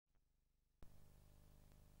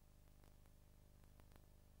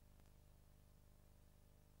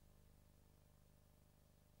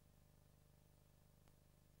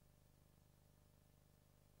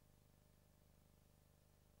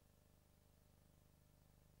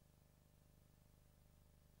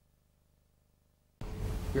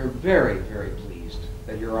We're very, very pleased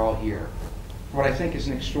that you're all here for what I think is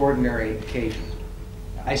an extraordinary occasion.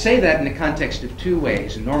 I say that in the context of two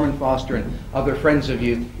ways, and Norman Foster and other friends of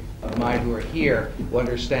mine who are here will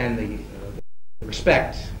understand the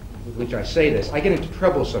respect with which I say this. I get into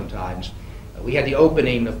trouble sometimes. We had the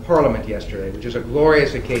opening of Parliament yesterday, which is a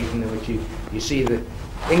glorious occasion in which you see the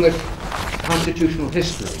English constitutional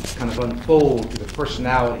history kind of unfold to the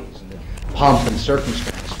personalities and the pomp and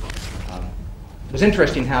circumstance. It was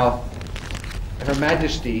interesting how Her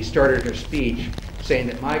Majesty started her speech saying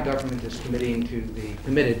that my government is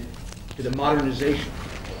committed to the modernization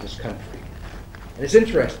of this country. And it's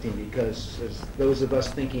interesting because as those of us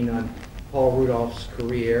thinking on Paul Rudolph's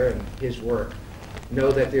career and his work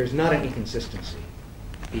know that there's not an inconsistency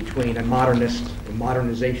between a modernist and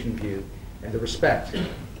modernization view and the respect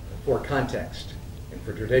for context and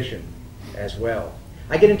for tradition as well.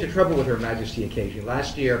 I get into trouble with Her Majesty occasionally.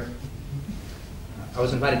 Last year, I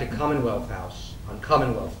was invited to Commonwealth House on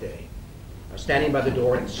Commonwealth Day. I was standing by the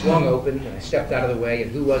door and it swung open and I stepped out of the way, and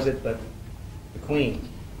who was it but the Queen?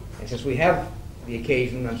 And since we have the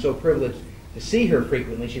occasion, I'm so privileged to see her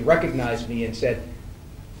frequently, she recognized me and said,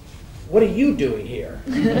 "What are you doing here?"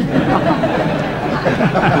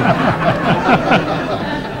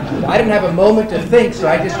 I didn't have a moment to think, so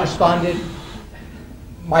I just responded,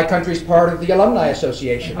 "My country's part of the Alumni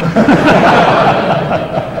Association."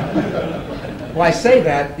 Well, I say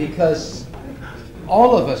that because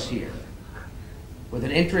all of us here with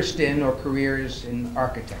an interest in or careers in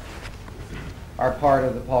architecture are part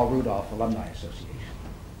of the Paul Rudolph Alumni Association.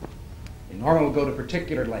 And Norman will go to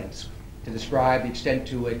particular lengths to describe the extent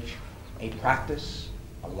to which a practice,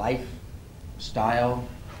 a life, style,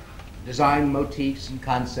 design motifs and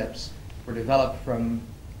concepts were developed from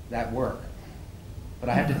that work. But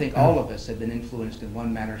I have to think all of us have been influenced in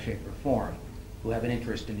one manner, shape, or form, who have an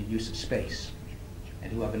interest in the use of space,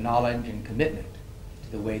 and who have a knowledge and commitment to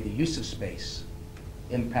the way the use of space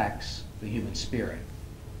impacts the human spirit.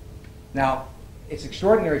 Now, it's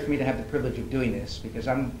extraordinary for me to have the privilege of doing this because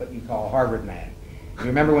I'm what you call a Harvard man. You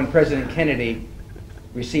remember when President Kennedy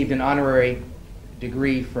received an honorary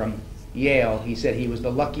degree from Yale, he said he was the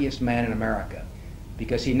luckiest man in America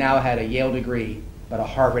because he now had a Yale degree but a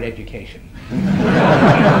Harvard education.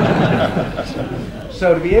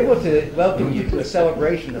 So to be able to welcome you to a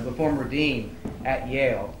celebration of the former dean at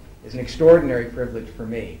Yale is an extraordinary privilege for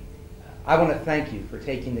me. I want to thank you for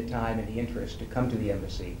taking the time and the interest to come to the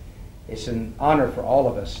embassy. It's an honor for all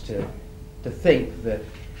of us to think that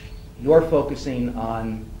you're focusing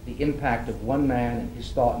on the impact of one man and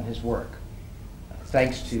his thought and his work.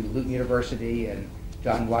 Thanks to Luton University and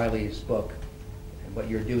John Wiley's book, and what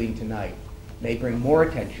you're doing tonight may bring more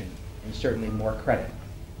attention and certainly more credit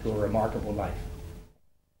to a remarkable life.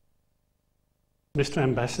 Mr.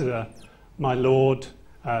 Ambassador, my Lord,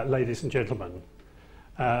 ladies and gentlemen,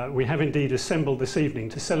 we have indeed assembled this evening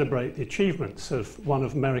to celebrate the achievements of one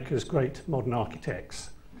of America's great modern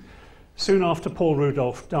architects. Soon after Paul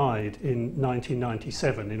Rudolph died in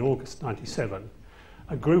 1997, in August 97,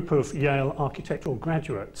 a group of Yale architectural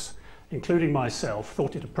graduates, including myself,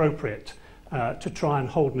 thought it appropriate to try and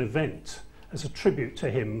hold an event as a tribute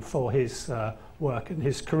to him for his work and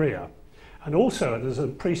his career, and also as an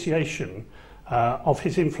appreciation of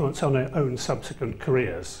his influence on our own subsequent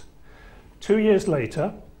careers. 2 years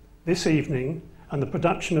later, this evening, and the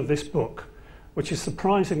production of this book, which is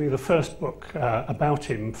surprisingly the first book about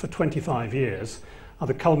him for 25 years, are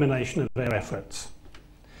the culmination of their efforts.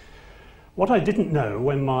 What I didn't know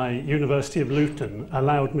when my University of Luton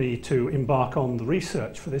allowed me to embark on the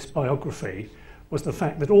research for this biography was the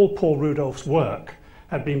fact that all Paul Rudolph's work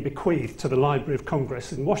had been bequeathed to the Library of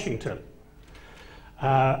Congress in Washington.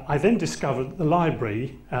 I then discovered that the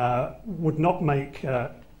library would not make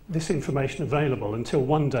this information available until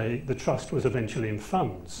one day the trust was eventually in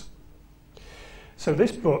funds. So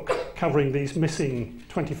this book, covering these missing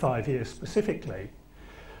 25 years specifically,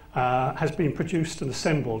 has been produced and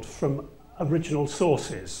assembled from original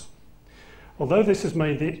sources. Although this has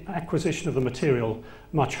made the acquisition of the material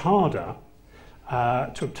much harder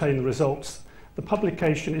to obtain the results, the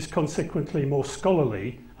publication is consequently more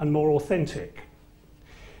scholarly and more authentic.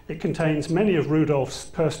 It contains many of Rudolph's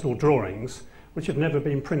personal drawings, which have never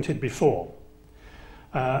been printed before.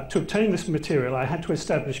 To obtain this material, I had to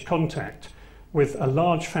establish contact with a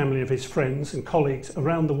large family of his friends and colleagues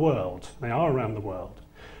around the world, they are around the world,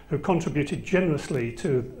 who contributed generously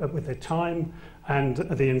with their time and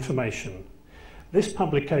the information. This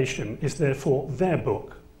publication is therefore their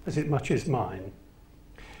book, as it much is mine.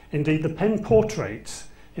 Indeed, the pen portraits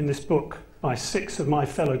in this book by 6 of my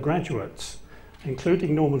fellow graduates,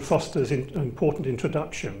 including Norman Foster's important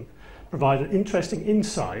introduction, provide an interesting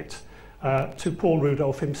insight to Paul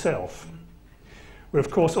Rudolph himself. We're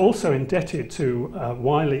of course also indebted to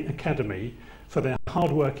Wiley Academy for their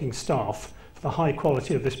hard-working staff for the high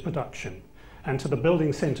quality of this production, and to the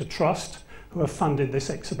Building Centre Trust who have funded this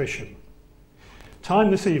exhibition.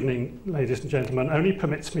 Time this evening, ladies and gentlemen, only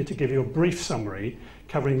permits me to give you a brief summary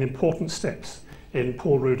covering the important steps in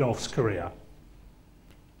Paul Rudolph's career.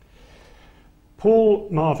 Paul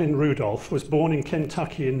Marvin Rudolph was born in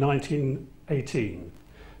Kentucky in 1918,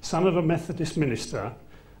 son of a Methodist minister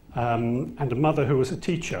and a mother who was a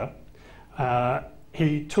teacher.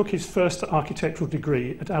 He took his first architectural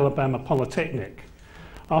degree at Alabama Polytechnic.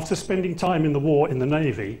 After spending time in the war in the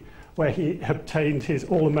Navy, where he obtained his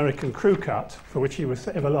All-American crew cut, for which he was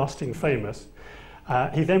everlasting famous,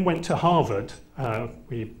 he then went to Harvard,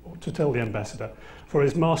 we ought to tell the ambassador, for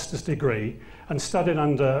his master's degree, and studied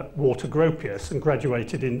under Walter Gropius and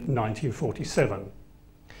graduated in 1947.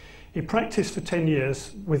 He practiced for 10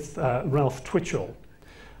 years with Ralph Twitchell,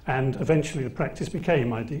 and eventually the practice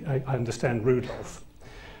became, I understand, Rudolph.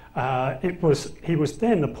 He was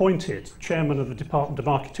then appointed chairman of the Department of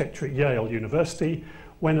Architecture at Yale University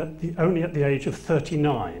when only at the age of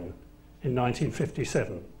 39 in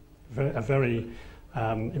 1957. A very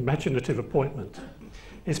imaginative appointment.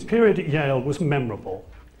 His period at Yale was memorable.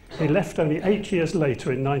 He left only 8 years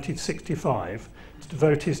later in 1965 to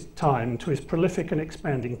devote his time to his prolific and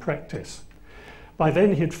expanding practice. By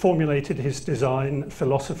then he had formulated his design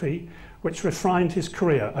philosophy, which refined his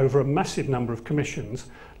career over a massive number of commissions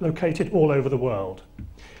located all over the world.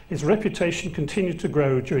 His reputation continued to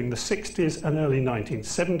grow during the 60s and early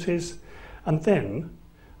 1970s, and then,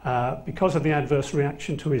 because of the adverse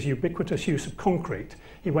reaction to his ubiquitous use of concrete,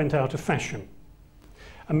 he went out of fashion.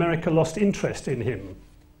 America lost interest in him.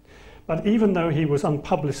 But even though he was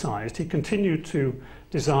unpublicised, he continued to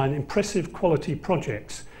design impressive quality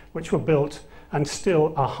projects which were built and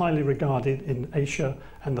still are highly regarded in Asia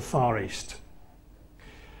and the Far East.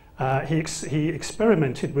 He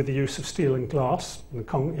experimented with the use of steel and glass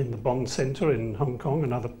in the Bond Centre in Hong Kong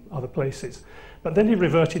and other places, but then he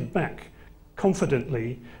reverted back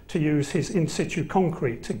confidently to use his in situ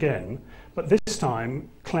concrete again, but this time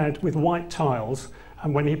clad with white tiles,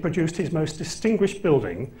 and when he produced his most distinguished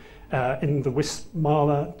building in the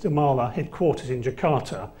Wismala Damala headquarters in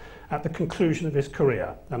Jakarta at the conclusion of his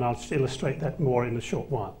career, and I'll illustrate that more in a short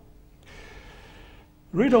while.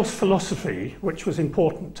 Rudolph's philosophy, which was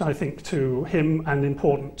important, I think, to him and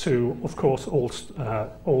important to, of course, all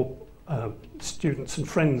students and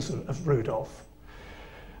friends of Rudolph,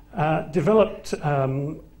 developed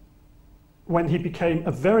when he became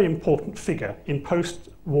a very important figure in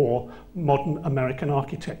post-war modern American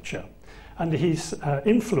architecture. And his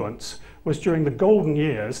influence was during the golden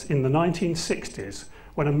years in the 1960s,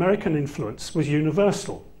 when American influence was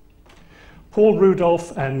universal. Paul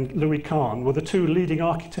Rudolph and Louis Kahn were the two leading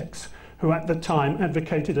architects who at the time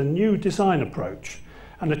advocated a new design approach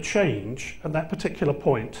and a change at that particular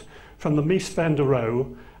point from the Mies van der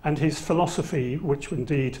Rohe and his philosophy, which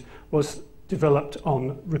indeed was developed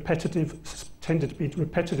on tended to be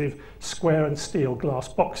repetitive square and steel glass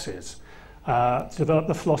boxes, developed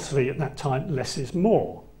the philosophy at that time, less is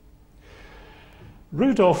more.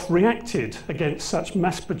 Rudolph reacted against such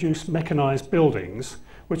mass-produced mechanised buildings,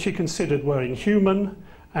 which he considered were inhuman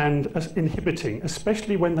and inhibiting,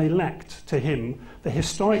 especially when they lacked, to him, the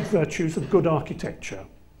historic virtues of good architecture.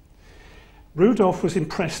 Rudolph was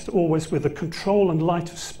impressed always with the control and light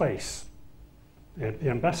of space. The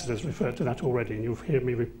ambassadors referred to that already, and you'll hear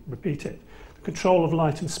me repeat it. The control of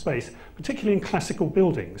light and space, particularly in classical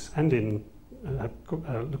buildings and in Le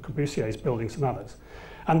Corbusier's buildings and others,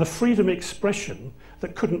 and the freedom of expression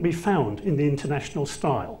that couldn't be found in the international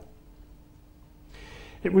style.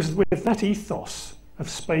 It was with that ethos of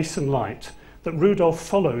space and light that Rudolph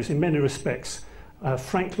follows in many respects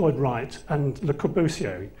Frank Lloyd Wright and Le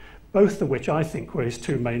Corbusier, both of which I think were his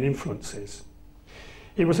two main influences.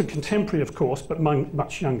 He was a contemporary, of course, but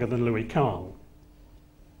much younger than Louis Kahn.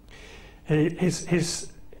 His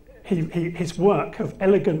work of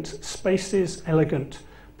elegant spaces, elegant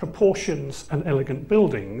proportions and elegant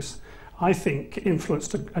buildings, I think,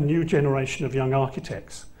 influenced a new generation of young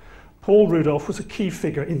architects. Paul Rudolph was a key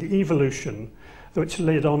figure in the evolution which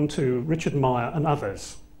led on to Richard Meyer and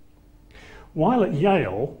others. While at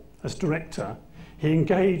Yale, as director, he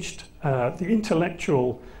engaged the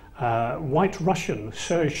intellectual White Russian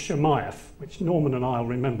Serge Shemaev, which Norman and I will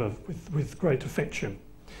remember with great affection,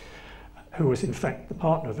 who was in fact the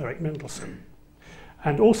partner of Eric Mendelssohn,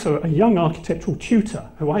 and also a young architectural tutor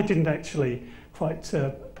who I didn't actually quite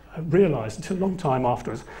realise until a long time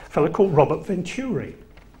afterwards, a fellow called Robert Venturi.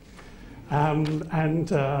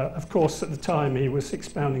 Of course, at the time, he was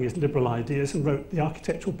expounding his liberal ideas and wrote the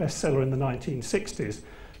architectural bestseller in the 1960s,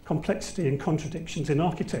 Complexity and Contradictions in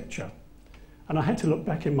Architecture. And I had to look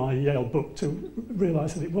back in my Yale book to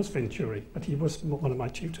realise that it was Venturi, but he was one of my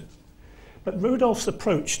tutors. But Rudolph's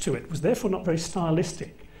approach to it was therefore not very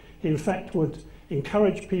stylistic. He, in fact, would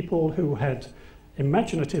encourage people who had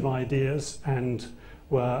imaginative ideas and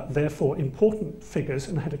were therefore important figures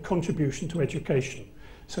and had a contribution to education.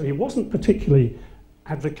 So he wasn't particularly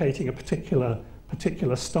advocating a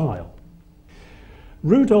particular style.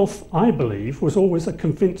 Rudolph, I believe, was always a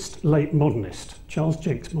convinced late modernist. Charles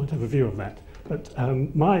Jenks might have a view of that. But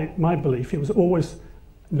my belief, he was always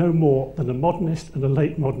no more than a modernist and a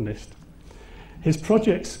late modernist. His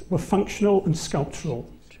projects were functional and sculptural,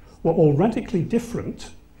 were all radically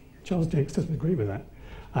different. Charles Jenks doesn't agree with that.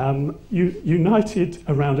 United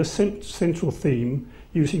around a central theme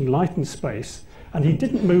using light and space, and he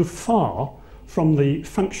didn't move far from the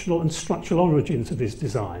functional and structural origins of his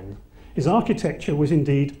design. His architecture was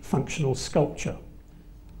indeed functional sculpture.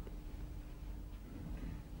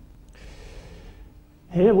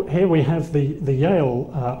 Here we have the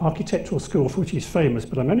Yale Architectural School, for which he's famous,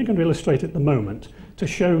 but I'm only going to illustrate at the moment to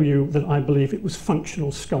show you that I believe it was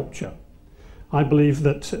functional sculpture. I believe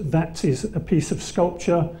that that is a piece of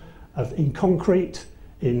sculpture in concrete,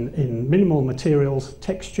 in minimal materials,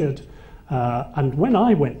 textured. And when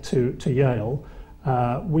I went to Yale,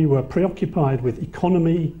 we were preoccupied with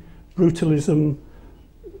economy, brutalism,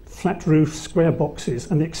 flat roofs, square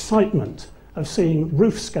boxes, and the excitement of seeing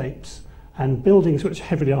roofscapes and buildings which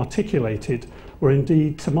heavily articulated were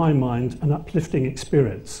indeed, to my mind, an uplifting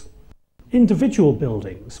experience. Individual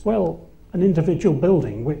buildings, well, an individual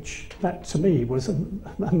building, which that to me was an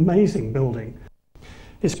amazing building.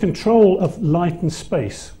 His control of light and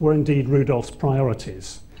space were indeed Rudolph's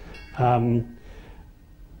priorities.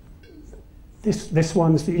 This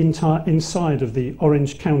one's the entire inside of the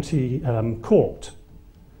Orange County Court.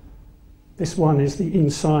 This one is the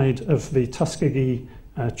inside of the Tuskegee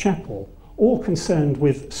Chapel, all concerned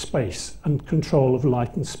with space and control of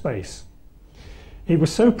light and space. He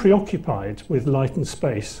was so preoccupied with light and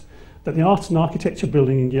space that the Art and Architecture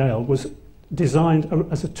building in Yale was designed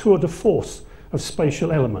as a tour de force of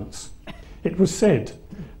spatial elements. It was said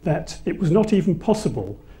that it was not even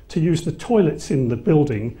possible to use the toilets in the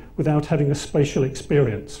building without having a spatial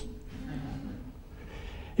experience.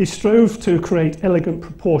 He strove to create elegant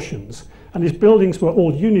proportions, and his buildings were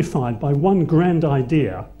all unified by one grand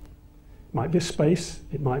idea. It might be a space,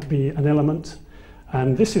 it might be an element,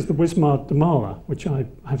 and this is the Wismar de Mala, which I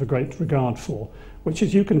have a great regard for, which,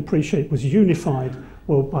 as you can appreciate, was unified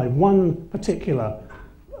by one particular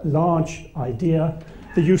large idea,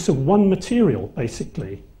 the use of one material,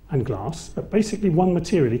 basically, and glass, but basically one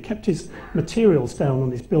material. He kept his materials down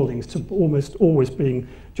on his buildings to almost always being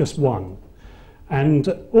just one. And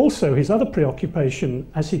also his other preoccupation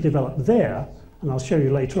as he developed there, and I'll show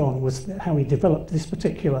you later on, was how he developed this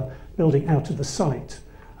particular building out of the site.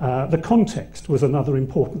 The context was another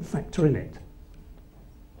important factor in it.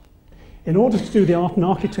 In order to do the Art and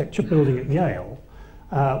Architecture building at Yale,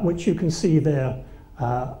 which you can see there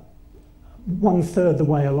 1/3 the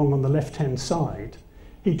way along on the left-hand side,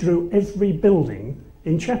 he drew every building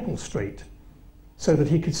in Chapel Street so that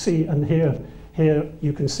he could see, and here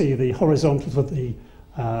you can see the horizontals of the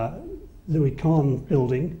Louis Kahn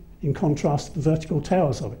building in contrast to the vertical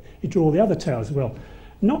towers of it. He drew all the other towers as well.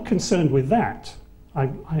 Not concerned with that, I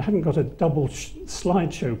haven't got a double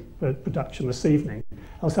slideshow production this evening,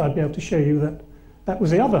 else I'd be able to show you that that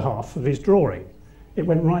was the other half of his drawing. It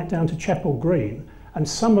went right down to Chapel Green, and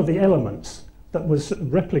some of the elements that was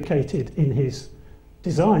replicated in his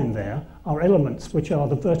design there are elements which are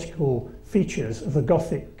the vertical features of the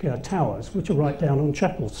Gothic towers, which are right down on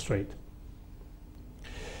Chapel Street.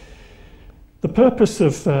 The purpose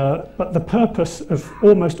of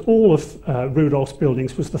almost all of Rudolph's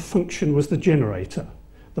buildings was the function was the generator.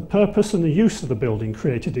 The purpose and the use of the building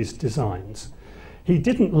created his designs. He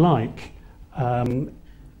didn't like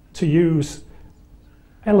to use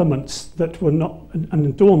elements that were not an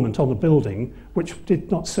adornment on the building, which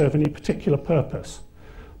did not serve any particular purpose.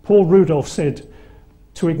 Paul Rudolph said,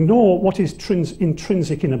 to ignore what is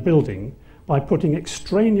intrinsic in a building by putting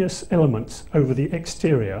extraneous elements over the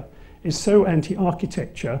exterior is so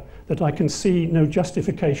anti-architecture that I can see no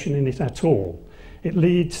justification in it at all. It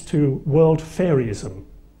leads to world fairyism.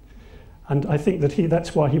 And I think that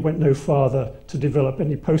that's why he went no farther to develop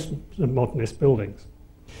any post-modernist buildings.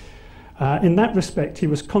 In that respect, he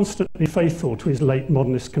was constantly faithful to his late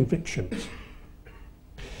modernist convictions.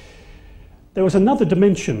 There was another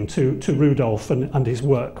dimension to Rudolph and his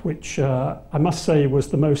work, which I must say was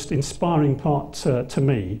the most inspiring part to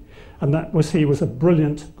me, and that was he was a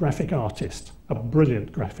brilliant graphic artist,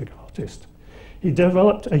 He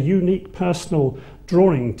developed a unique personal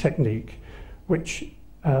drawing technique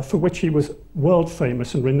for which he was world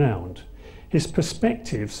famous and renowned. His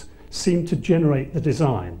perspectives seemed to generate the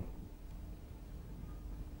design.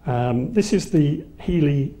 This is the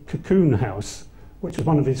Healy Cocoon House, which was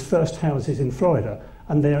one of his first houses in Florida,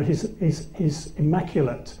 and there his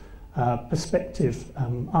immaculate perspective,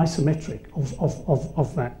 isometric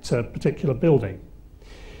of that particular building.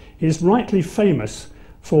 He is rightly famous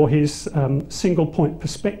for his single point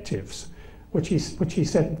perspectives, which he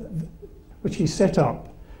set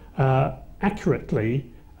up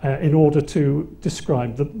accurately in order to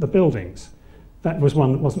describe the buildings. That was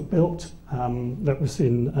one that wasn't built, that was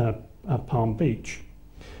in Palm Beach.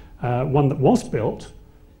 One that was built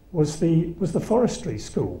was the forestry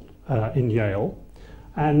school in Yale,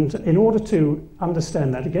 and in order to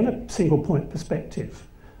understand that, again a single point perspective,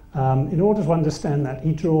 in order to understand that,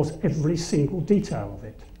 he draws every single detail of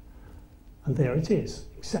it, and there it is,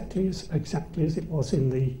 exactly as it was in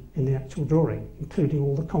the actual drawing, including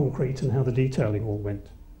all the concrete and how the detailing all went.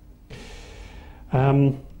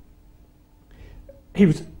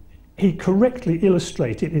 He correctly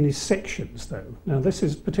illustrated in his sections, though. Now this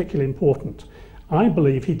is particularly important. I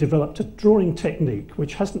believe he developed a drawing technique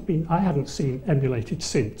which I haven't seen emulated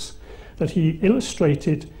since, that he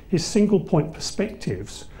illustrated his single point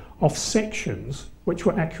perspectives of sections which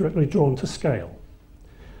were accurately drawn to scale.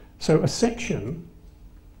 So a section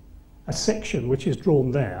which is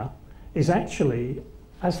drawn there is actually,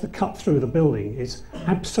 as the cut through the building, is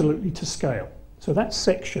absolutely to scale. So that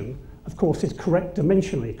section, of course, is correct,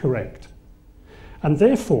 dimensionally correct. And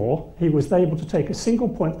therefore, he was able to take a single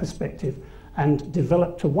point perspective and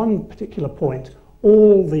develop to one particular point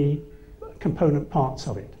all the component parts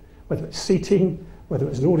of it, whether it's seating, whether it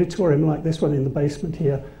was an auditorium like this one in the basement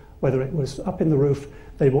here, whether it was up in the roof,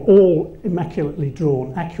 they were all immaculately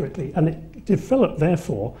drawn accurately, and it developed,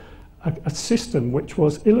 therefore, a system which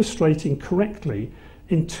was illustrating correctly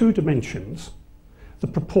in 2 dimensions the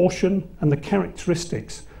proportion and the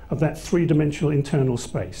characteristics of that 3-dimensional internal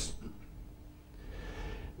space.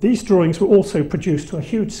 These drawings were also produced to a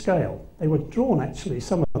huge scale. They were drawn, actually,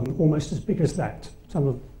 some of them almost as big as that. Some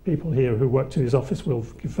of the people here who worked in his office will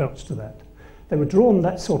give vouch to that. They were drawn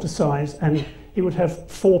that sort of size, and he would have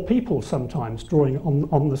 4 people sometimes drawing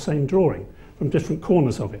on the same drawing from different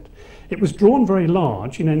corners of it. It was drawn very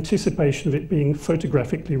large in anticipation of it being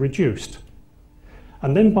photographically reduced.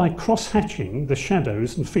 And then by cross-hatching the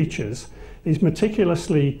shadows and features, he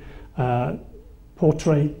meticulously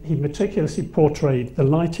portrayed the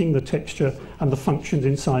lighting, the texture, and the functions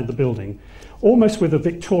inside the building, almost with a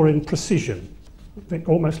Victorian precision,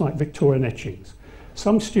 almost like Victorian etchings.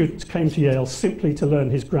 Some students came to Yale simply to learn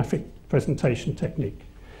his graphic presentation technique.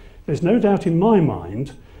 There's no doubt in my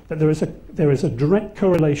mind that there is a direct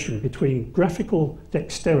correlation between graphical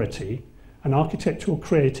dexterity and architectural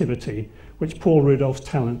creativity, which Paul Rudolph's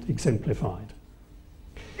talent exemplified.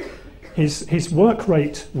 His work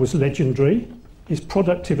rate was legendary. His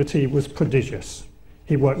productivity was prodigious.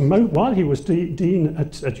 He worked while he was dean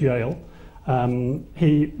at Yale.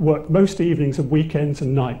 He worked most evenings and weekends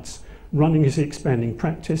and nights, running his expanding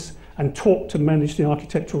practice, and taught to manage the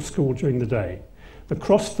architectural school during the day. The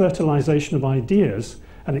cross-fertilization of ideas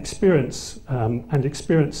and experiences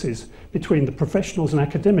between the professionals and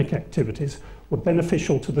academic activities were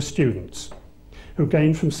beneficial to the students, who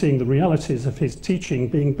gained from seeing the realities of his teaching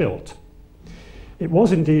being built. It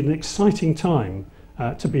was indeed an exciting time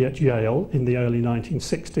to be at Yale in the early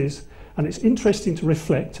 1960s, and it's interesting to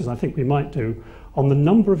reflect, as I think we might do, on the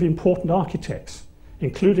number of important architects,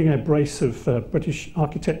 including a brace of British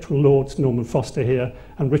architectural lords, Norman Foster here,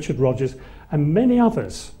 and Richard Rogers, and many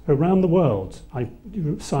others around the world. I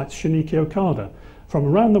cite Shinichi Okada, from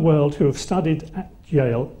around the world, who have studied at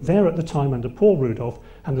Yale, there at the time under Paul Rudolph,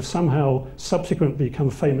 and have somehow subsequently become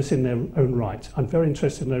famous in their own right. I'm very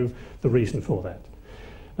interested to know the reason for that.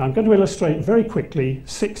 Now, I'm going to illustrate very quickly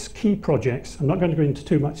 6 key projects. I'm not going to go into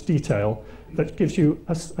too much detail, that gives you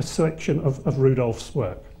a selection of Rudolph's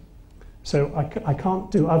work. So I can't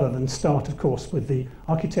do other than start, of course, with the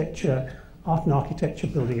art and architecture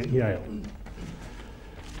building at Yale.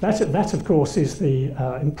 That of course, is the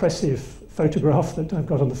impressive photograph that I've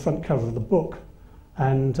got on the front cover of the book.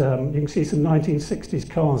 And you can see some 1960s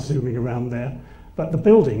cars zooming around there. But the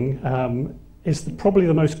building is probably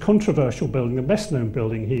the most controversial building, the best known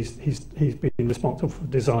building he's been responsible for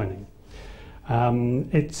designing.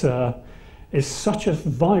 It's such a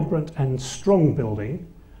vibrant and strong building.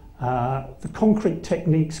 The concrete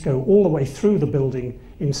techniques go all the way through the building,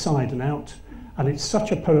 inside and out, and it's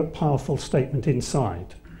such a powerful statement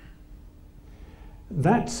inside.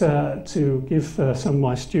 That, to give some of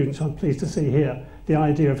my students, I'm pleased to see here, the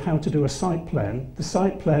idea of how to do a site plan. The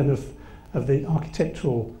site plan of the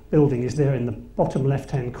architectural building is there in the bottom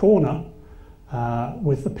left-hand corner,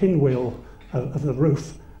 with the pinwheel of the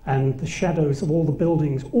roof and the shadows of all the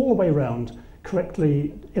buildings all the way around,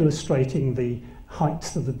 correctly illustrating the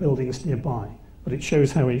heights of the buildings nearby. But it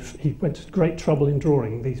shows how he went to great trouble in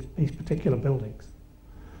drawing these particular buildings.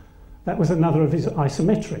 That was another of his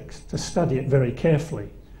isometrics, to study it very carefully.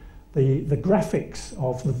 The graphics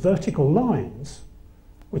of the vertical lines,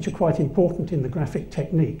 which are quite important in the graphic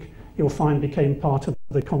technique, you'll find became part of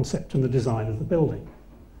the concept and the design of the building.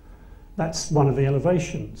 That's one of the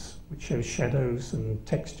elevations, which shows shadows and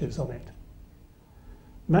textures on it.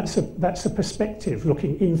 That's a perspective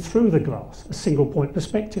looking in through the glass, a single point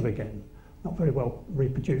perspective again. Not very well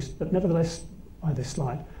reproduced, but nevertheless, by this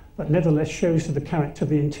slide, but nevertheless shows you the character of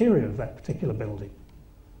the interior of that particular building.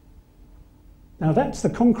 Now that's the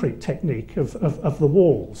concrete technique of the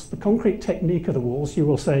walls. The concrete technique of the walls, you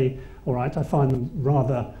will say, all right, I find them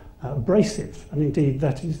rather abrasive, and indeed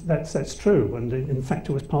that's true, and in fact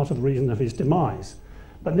it was part of the reason of his demise.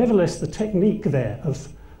 But nevertheless, the technique there of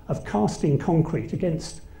casting concrete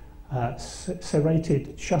against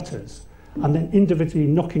serrated shutters and then individually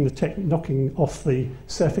knocking off the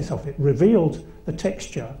surface of it revealed the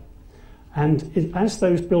texture. And as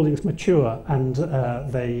those buildings mature and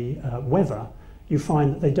they weather, you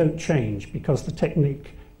find that they don't change, because the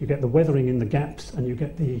technique, you get the weathering in the gaps and you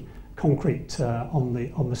get the concrete on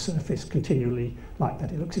the surface continually like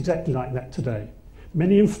that. It looks exactly like that today.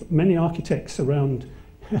 Many architects around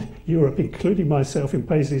Europe, including myself in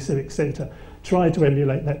Paisley Civic Centre, tried to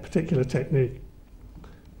emulate that particular technique.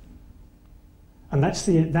 And that's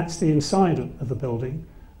the inside of the building.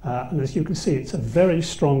 And as you can see, it's a very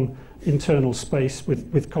strong internal space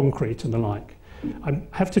with concrete and the like. I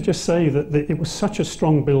have to just say that it was such a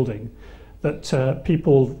strong building that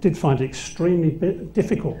people did find it extremely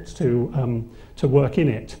difficult to work in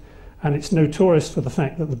it. And it's notorious for the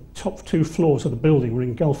fact that the top 2 floors of the building were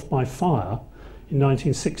engulfed by fire in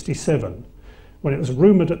 1967, when it was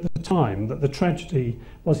rumoured at the time that the tragedy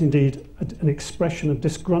was indeed an expression of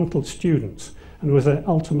disgruntled students and was an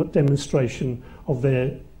ultimate demonstration of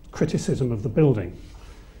their criticism of the building.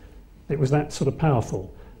 It was that sort of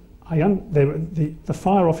powerful. The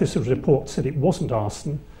fire officer's report said it wasn't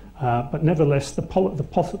arson, but nevertheless the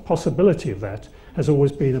possibility of that has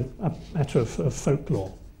always been a matter of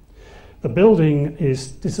folklore. The building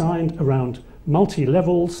is designed around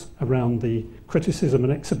multi-levels, around the criticism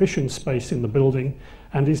and exhibition space in the building,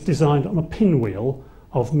 and is designed on a pinwheel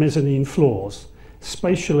of mezzanine floors.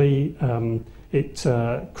 Spatially, it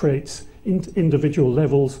creates individual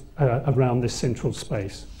levels around this central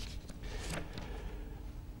space.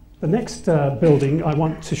 The next building I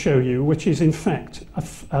want to show you, which is in fact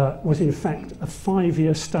was in fact a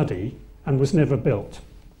 5-year study and was never built.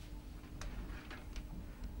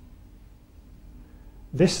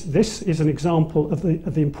 This is an example of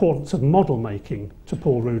the importance of model making to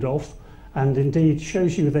Paul Rudolph, and indeed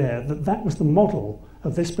shows you there that was the model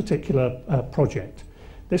of this particular project.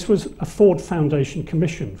 This was a Ford Foundation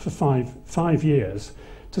commission for five years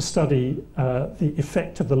to study the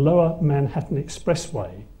effect of the Lower Manhattan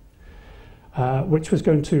Expressway, which was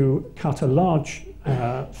going to cut a large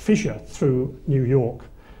fissure through New York.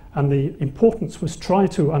 And the importance was try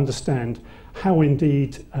to understand how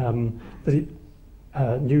indeed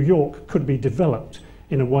New York could be developed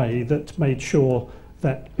in a way that made sure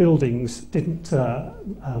that buildings didn't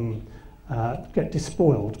get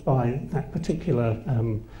despoiled by that particular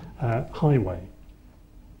highway.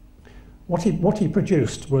 What he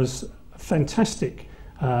produced was a fantastic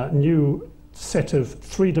new set of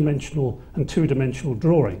 3-dimensional and 2-dimensional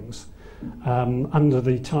drawings under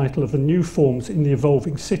the title of The New Forms in the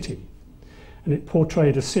Evolving City. And it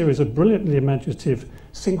portrayed a series of brilliantly imaginative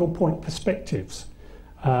single-point perspectives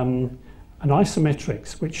and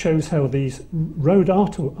isometrics, which shows how these road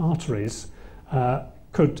arteries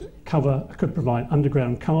could provide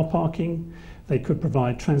underground car parking, they could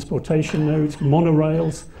provide transportation nodes,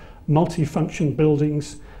 monorails, multi-function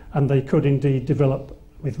buildings, and they could indeed develop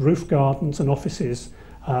with roof gardens and offices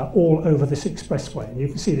all over this expressway. And you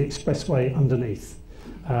can see the expressway underneath.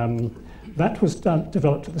 That was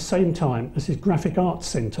developed at the same time as his Graphic Arts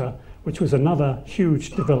Centre, which was another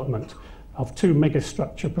huge development of 2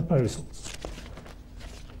 megastructure proposals.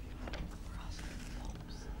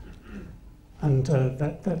 And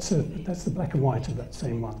that's the black and white of that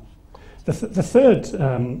same one. The third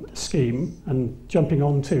scheme, and jumping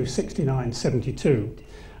on to 6972,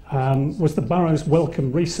 was the borough's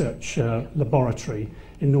Wellcome Research Laboratory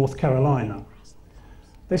in North Carolina.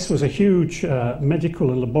 This was a huge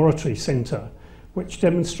medical and laboratory centre which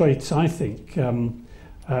demonstrates, I think,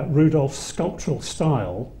 Rudolph's sculptural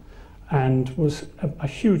style, and was a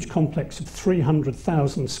huge complex of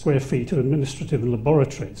 300,000 square feet of administrative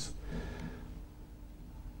laboratories.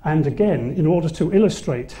 And again, in order to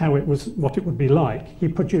illustrate how it was, what it would be like, he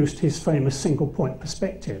produced his famous single-point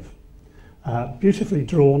perspective, beautifully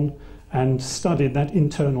drawn, and studied that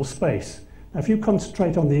internal space. Now, if you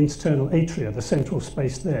concentrate on the internal atria, the central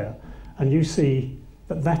space there, and you see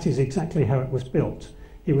that that is exactly how it was built,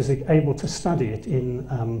 he was able to study it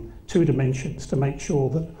in 2 dimensions to make sure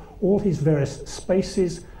that all his various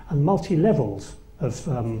spaces and multi-levels of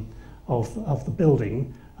the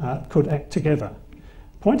building could act together.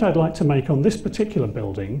 The point I'd like to make on this particular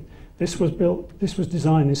building, this was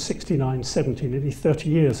designed in 6970, nearly 30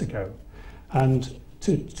 years ago. And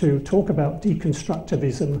to talk about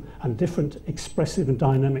deconstructivism and different expressive and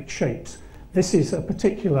dynamic shapes, this is a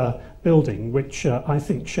particular building which I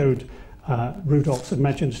think showed Rudolph's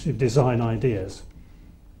imaginative design ideas.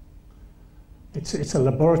 It's a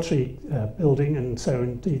laboratory building, and so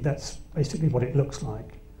indeed that's basically what it looks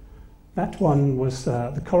like. That one was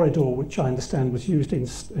the corridor which I understand was used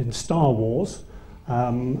in Star Wars,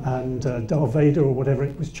 and Darth Vader or whatever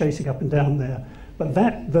it was chasing up and down there. But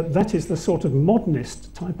that is the sort of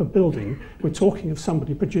modernist type of building we're talking of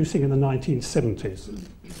somebody producing in the 1970s.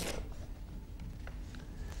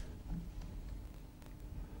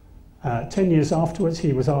 10 years afterwards,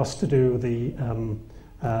 he was asked to do the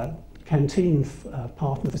canteen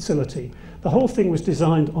part of the facility. The whole thing was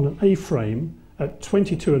designed on an A-frame at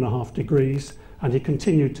 22.5 degrees, and he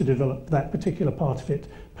continued to develop that particular part of it,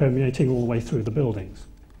 permeating all the way through the buildings.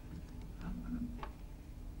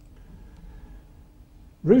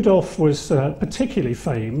 Rudolph was particularly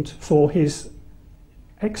famed for his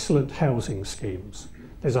excellent housing schemes.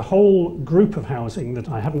 There's a whole group of housing that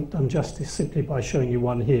I haven't done justice simply by showing you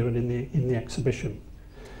one here and in the exhibition.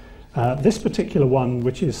 This particular one,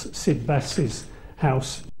 which is Sid Bass's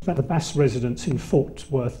house at the Bass residence in Fort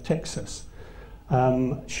Worth, Texas,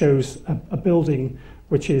 shows a building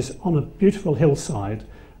which is on a beautiful hillside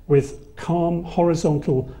with calm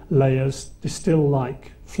horizontal layers,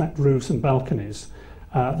 distill-like flat roofs and balconies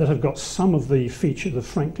that have got some of the features of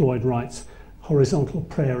Frank Lloyd Wright's horizontal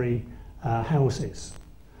prairie houses.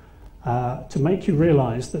 To make you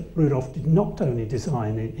realise that Rudolph did not only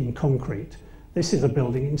design in concrete, this is a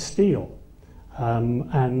building in steel,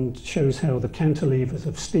 and shows how the cantilevers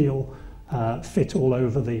of steel fit all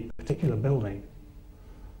over the particular building.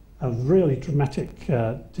 A really dramatic,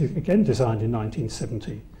 again designed in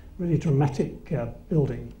 1970, really dramatic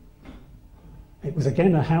building. It was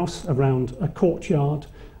again a house around a courtyard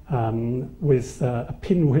with a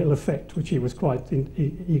pinwheel effect, which he was quite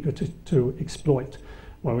eager to exploit,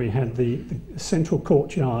 where we had the central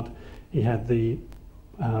courtyard, he had the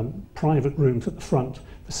private rooms at the front,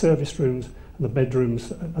 the service rooms, and the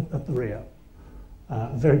bedrooms at the rear.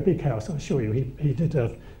 A very big house, I assure you. He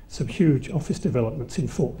did some huge office developments in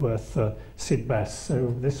Fort Worth, Sid Bass,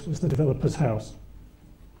 so this was the developer's house.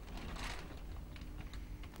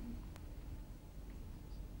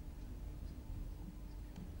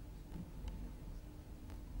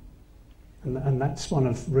 And that's one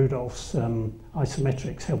of Rudolph's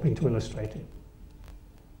isometrics helping to illustrate it.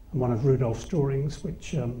 And one of Rudolph's drawings,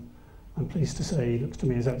 which I'm pleased to say looks to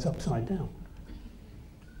me as though it's upside down.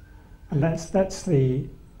 And that's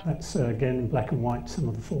again in black and white, some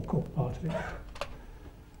of the forecourt part of it.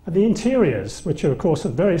 And the interiors, which are of course a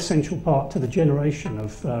very essential part to the generation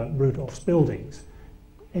of Rudolph's buildings,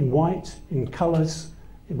 in white, in colours,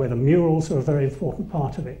 where the murals are a very important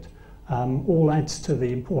part of it, all adds to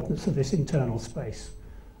the importance of this internal space.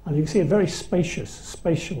 And you can see a very spacious,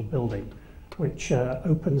 spatial building, which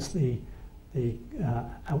opens the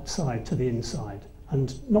outside to the inside.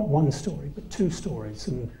 And not one story, but 2 stories,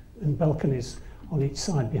 and balconies on each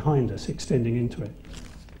side behind us, extending into it.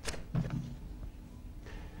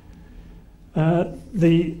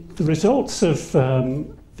 The results of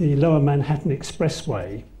the Lower Manhattan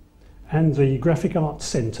Expressway and the Graphic Arts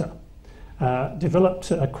Centre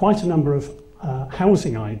developed quite a number of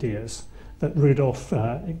housing ideas that Rudolph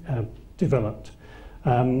developed.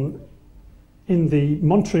 In the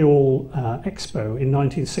Montreal Expo in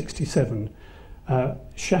 1967,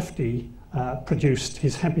 Shafty produced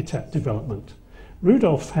his habitat development.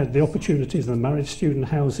 Rudolph had the opportunities in the married student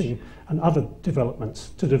housing and other developments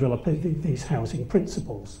to develop these housing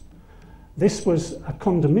principles. This was a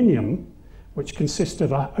condominium which consist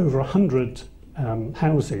of over 100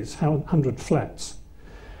 houses, 100 flats.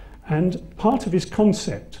 And part of his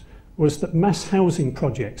concept was that mass housing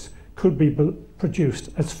projects could be produced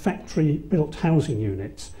as factory-built housing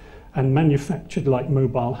units and manufactured like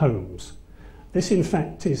mobile homes. This, in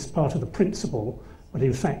fact, is part of the principle, but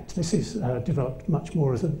in fact, this is developed much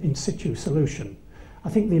more as an in situ solution. I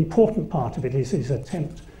think the important part of it is his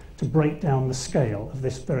attempt to break down the scale of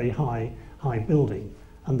this very high building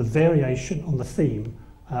and the variation on the theme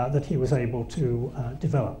that he was able to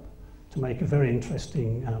develop to make a very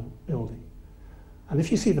interesting building. And if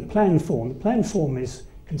you see the plan form is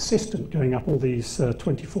consistent going up all these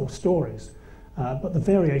 24 stories, but the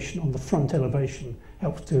variation on the front elevation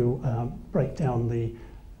helps to break down the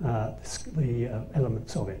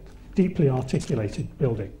elements of it. Deeply articulated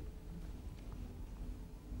building.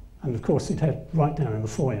 And of course it had right down in the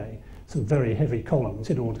foyer some very heavy columns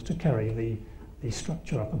in order to carry the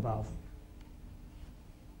structure up above.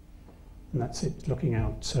 And that's it looking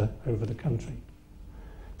out over the country.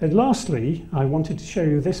 Then lastly, I wanted to show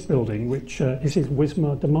you this building, which is in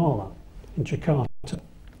Wisma Damala in Jakarta.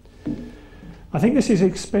 I think this is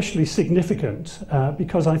especially significant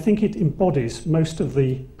because I think it embodies most of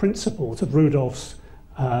the principles of Rudolph's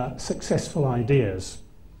successful ideas.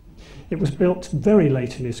 It was built very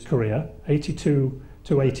late in his career, 82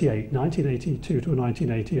 to 88, 1982 to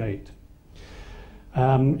 1988.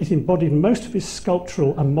 It embodied most of his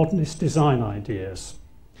sculptural and modernist design ideas.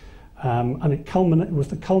 And it was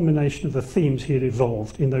the culmination of the themes he had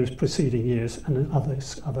evolved in those preceding years and in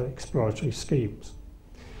other exploratory schemes.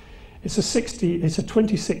 It's a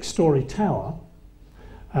 26-story tower,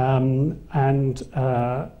 and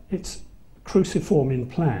it's cruciform in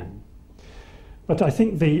plan. But I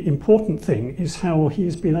think the important thing is how he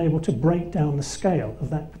has been able to break down the scale of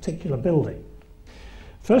that particular building.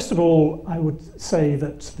 First of all, I would say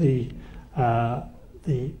that the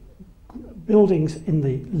buildings in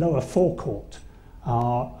the lower forecourt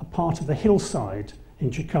are a part of the hillside in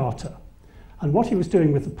Jakarta. And what he was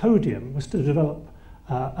doing with the podium was to develop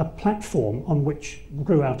a platform on which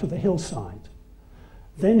grew out of the hillside.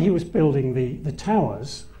 Then he was building the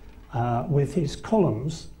towers with his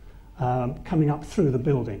columns coming up through the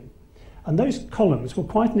building. And those columns were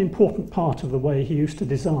quite an important part of the way he used to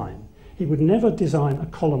design. He would never design a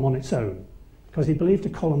column on its own because he believed a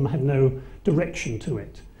column had no direction to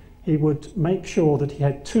it. He would make sure that he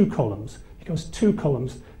had two columns because two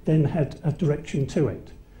columns then had a direction to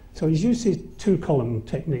it. So he's used his two-column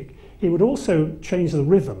technique. He would also change the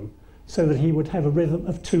rhythm so that he would have a rhythm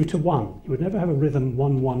of 2 to 1. He would never have a rhythm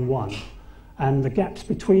 1, 1, 1. And the gaps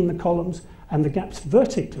between the columns and the gaps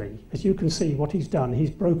vertically, as you can see what he's done,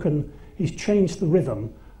 he's changed the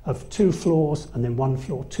rhythm of 2 floors and then 1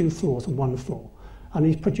 floor, 2 floors and 1 floor. And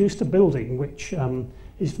he's produced a building which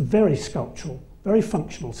is very sculptural, very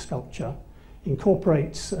functional sculpture,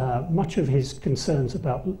 incorporates much of his concerns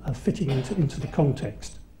about fitting into the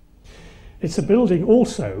context. It's a building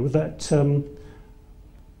also that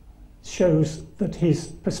shows that his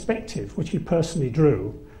perspective, which he personally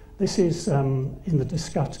drew, this is in the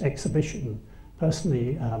Descartes exhibition,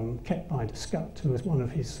 personally kept by Descartes, who was one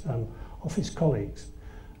of his colleagues.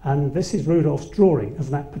 And this is Rudolph's drawing of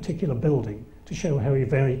that particular building to show how he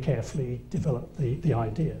very carefully developed the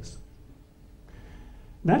ideas.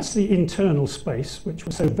 That's the internal space, which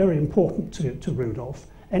was so very important to Rudolph.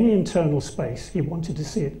 Any internal space, he wanted to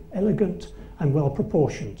see it elegant and well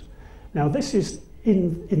proportioned. Now this is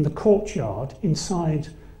in the courtyard inside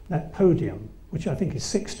that podium, which I think is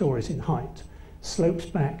 6 stories in height, slopes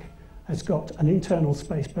back, has got an internal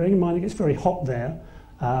space. Bearing in mind it gets very hot there,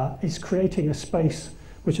 is creating a space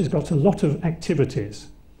which has got a lot of activities.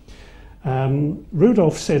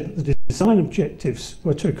 Rudolph said that the design objectives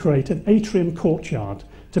were to create an atrium courtyard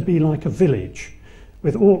to be like a village,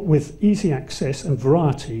 with easy access and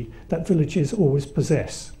variety that villages always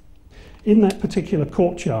possess. In that particular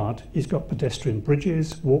courtyard, he's got pedestrian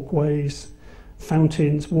bridges, walkways,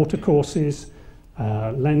 fountains, watercourses,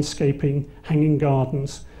 landscaping, hanging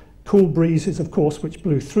gardens, cool breezes, of course, which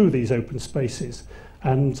blew through these open spaces.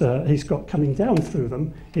 And he's got coming down through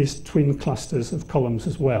them his twin clusters of columns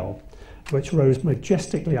as well, which rose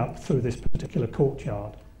majestically up through this particular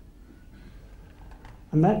courtyard.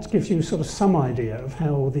 And that gives you sort of some idea of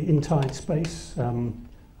how the entire space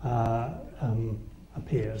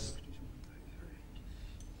appears.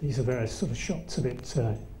 These are various sort of shots of it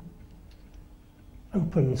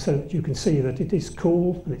open so that you can see that it is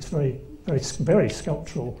cool and it's very, very, very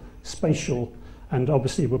sculptural, spatial, and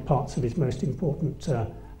obviously were parts of his most important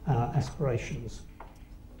aspirations.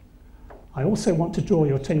 I also want to draw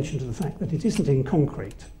your attention to the fact that it isn't in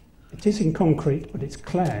concrete. It is in concrete, but it's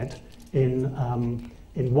clad in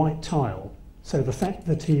white tile. So the fact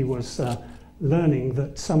that he was learning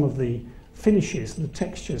that some of the finishes and the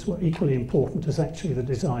textures were equally important as actually the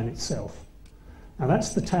design itself. Now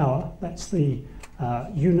that's the tower, that's the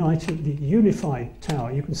unified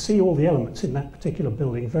tower. You can see all the elements in that particular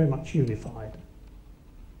building very much unified.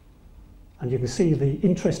 And you can see the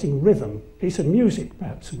interesting rhythm, piece of music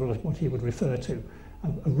perhaps, what he would refer to,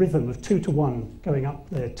 a rhythm of 2 to 1 going up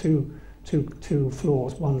there, two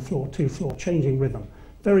floors, 1 floor, 2 floor, changing rhythm.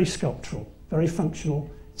 Very sculptural, very functional,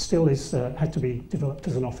 still is, had to be developed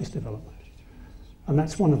as an office development. And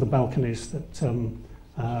that's one of the balconies that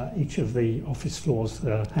each of the office floors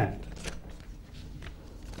had.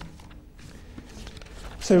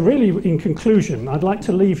 So really, in conclusion, I'd like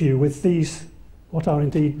to leave you with these, what are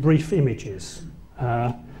indeed brief images,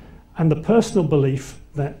 and the personal belief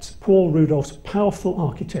that Paul Rudolph's powerful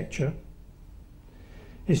architecture,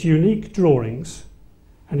 his unique drawings,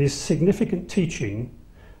 and his significant teaching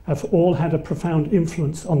have all had a profound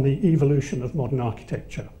influence on the evolution of modern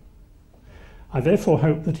architecture. I therefore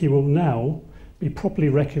hope that he will now be properly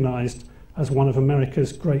recognised as one of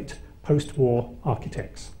America's great post-war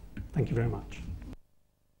architects. Thank you very much.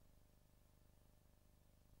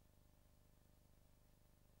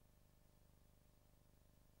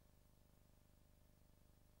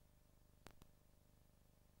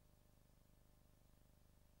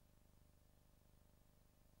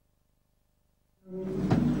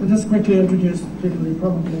 I'll just quickly introduce people you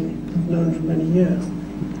probably have known for many years.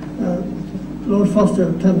 Lord Foster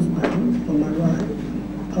of Thamesbank, on my right,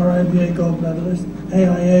 RIBA gold medalist,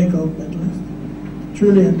 AIA gold medalist,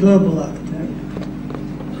 truly a global architect,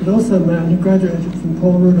 but also a man who graduated from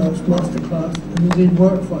Paul Rudolph's masterclass and indeed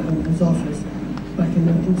worked for him in his office back in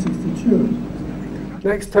 1962.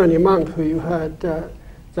 Next, Tony Monk, who you heard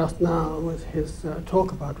just now with his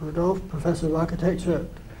talk about Rudolph, Professor of Architecture at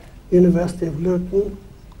University of Luton,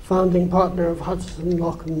 founding partner of Hutchison,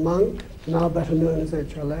 Locke and Monk, now better known as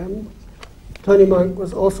HLM. Tony Monk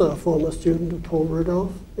was also a former student of Paul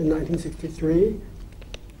Rudolph in 1963,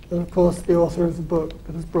 and of course the author of the book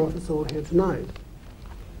that has brought us all here tonight.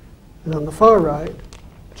 And on the far right,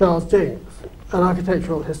 Charles Jenks, an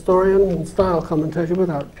architectural historian and style commentator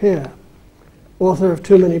without peer, author of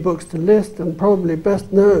too many books to list and probably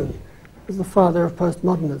best known as the father of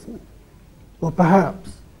postmodernism, or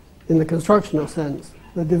perhaps, in the constructional sense,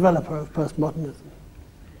 the developer of postmodernism.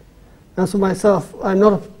 As for myself, I'm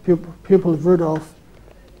not a pupil of Rudolph.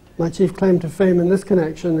 My chief claim to fame in this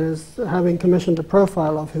connection is having commissioned a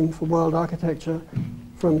profile of him for World Architecture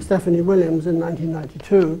from Stephanie Williams in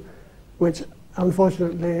 1992, which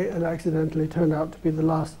unfortunately and accidentally turned out to be the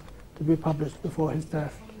last to be published before his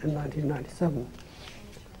death in 1997.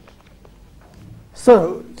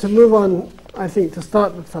 So, to move on, I think to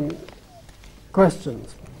start with some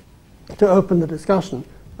questions. To open the discussion,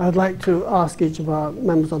 I'd like to ask each of our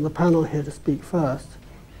members on the panel here to speak first.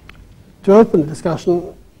 To open the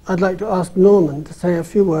discussion, I'd like to ask Norman to say a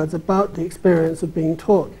few words about the experience of being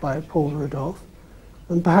taught by Paul Rudolph,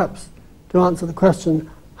 and perhaps to answer the question,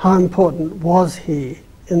 how important was he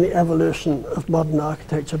in the evolution of modern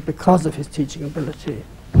architecture because of his teaching ability?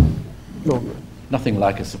 Norman. Nothing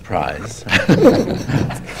like a surprise. I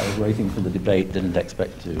was waiting for the debate, didn't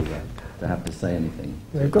expect to have to say anything.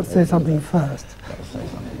 You've got to say something first. Got to say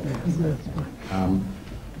something first.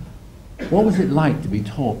 What was it like to be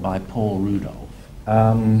taught by Paul Rudolph?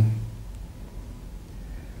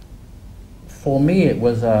 For me, it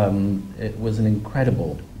was an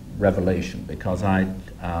incredible revelation because I'd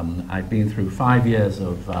been through 5 years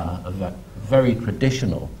of a very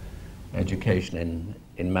traditional education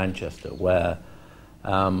in Manchester, where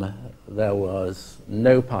there was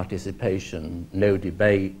no participation, no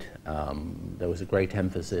debate. There was a great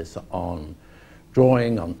emphasis on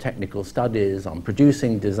drawing, on technical studies, on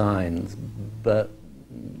producing designs, but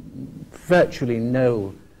virtually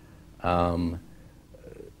no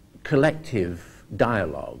collective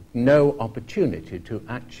dialogue, no opportunity to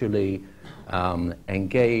actually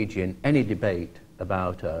engage in any debate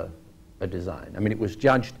about a design. I mean, it was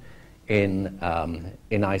judged in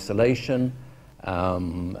isolation.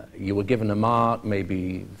 You were given a mark,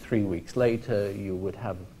 maybe 3 weeks later you would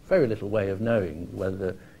have very little way of knowing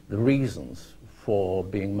whether the reasons for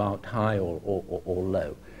being marked high or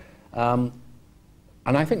low.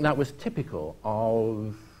 And I think that was typical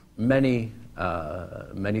of many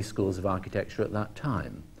schools of architecture at that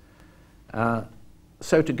time.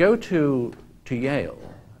 So to go to Yale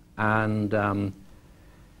and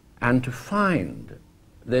to find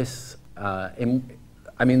this,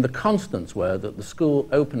 I mean, the constants were that the school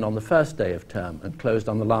opened on the first day of term and closed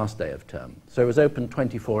on the last day of term. So it was open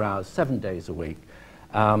 24 hours, 7 days a week.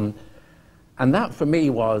 And that for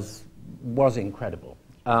me was incredible.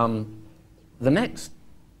 The next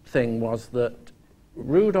thing was that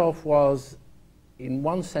Rudolph was, in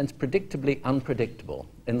one sense, predictably unpredictable,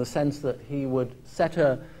 in the sense that he would set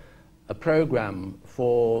a program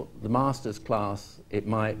for the master's class. It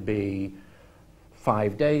might be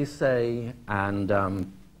 5 days, say, and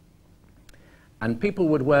people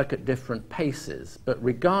would work at different paces, but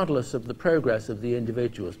regardless of the progress of the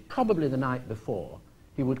individuals, probably the night before,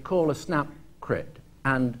 he would call a snap crit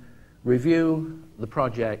and review the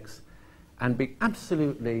projects and be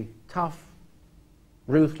absolutely tough,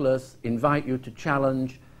 ruthless, invite you to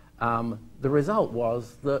challenge. The result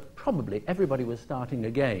was that probably everybody was starting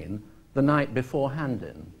again the night beforehand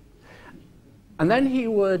in. And then he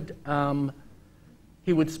would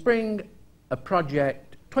spring a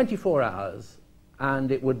project 24 hours,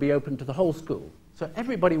 and it would be open to the whole school. So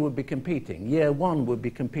everybody would be competing. Year one would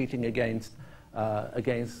be competing against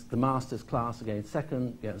the master's class, against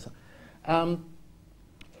second. You know,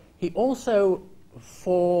 he also,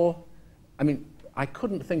 I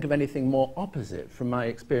couldn't think of anything more opposite from my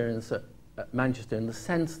experience at Manchester, in the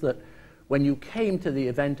sense that when you came to the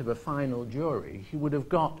event of a final jury, he would have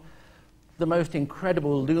got the most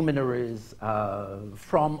incredible luminaries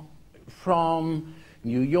from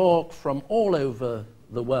New York, from all over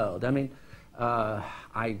the world. I mean,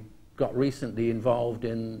 I got recently involved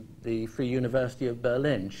in the Free University of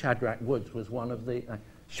Berlin. Shadrach Woods was one of the...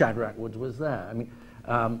 Shadrach Woods was there.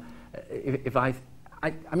 I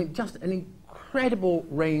mean, just an incredible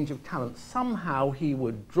range of talent. Somehow he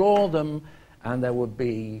would draw them, and there would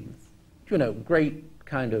be, you know, great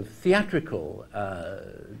kind of theatrical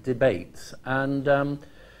debates. And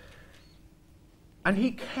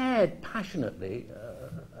he cared passionately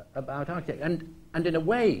about architecture. And in a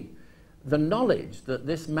way, the knowledge that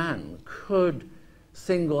this man could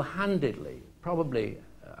single-handedly, probably,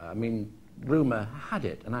 rumour had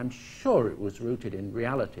it, and I'm sure it was rooted in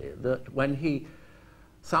reality, that when he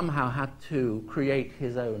somehow had to create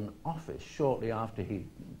his own office shortly after he'd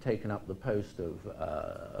taken up the post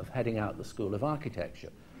of heading out the School of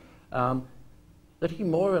Architecture, that he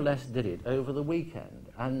more or less did it over the weekend.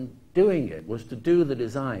 And doing it was to do the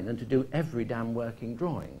design and to do every damn working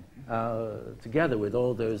drawing, together with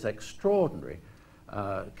all those extraordinary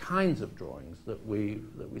kinds of drawings that we've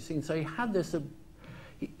seen. So he had this...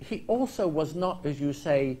 He also was not, as you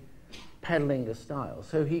say, peddling a style.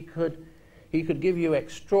 So he could give you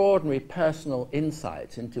extraordinary personal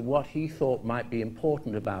insights into what he thought might be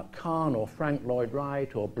important about Kahn or Frank Lloyd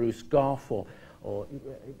Wright or Bruce Goff or you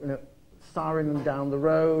know, Saarinen down the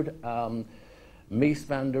road, Mies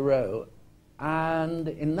van der Rohe, and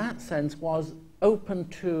in that sense was open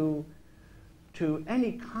to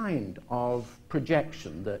any kind of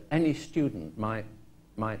projection that any student might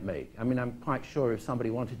make. I mean, I'm quite sure if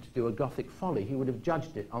somebody wanted to do a Gothic folly, he would have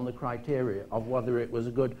judged it on the criteria of whether it was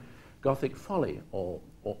a good Gothic folly or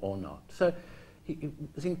not. So he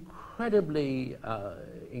was incredibly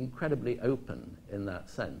open in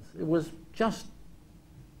that sense. It was just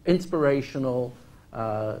inspirational,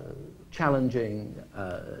 challenging,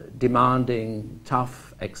 demanding,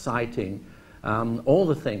 tough, exciting, all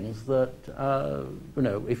the things that, you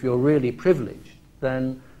know, if you're really privileged,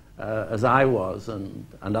 then as I was and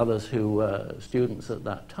others who were students at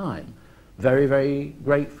that time, very, very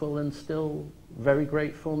grateful and still very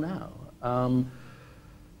grateful now. I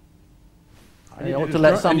ought to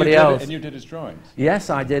let somebody else... And you did his drawings?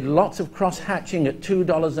 Yes, I did lots of cross-hatching at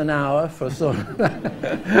 $2 an hour for sort of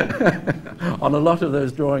on a lot of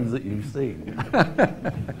those drawings that you've seen.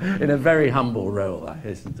 In a very humble role, I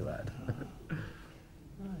hasten to add.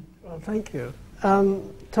 Well, thank you.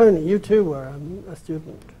 Tony, you too were a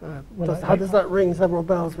student. How does that ring several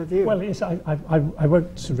bells with you? Well, yes, I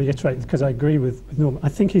won't reiterate because I agree with Norman. I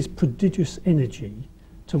think his prodigious energy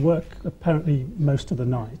to work apparently most of the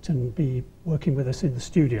night and be working with us in the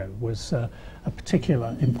studio was a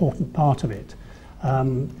particular important part of it.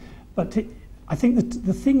 But I think that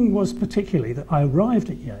the thing was particularly that I arrived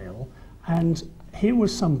at Yale and here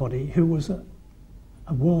was somebody who was a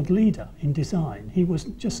world leader in design. He was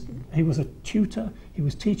a tutor, he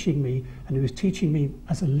was teaching me, and he was teaching me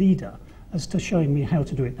as a leader, as to showing me how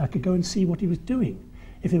to do it. I could go and see what he was doing.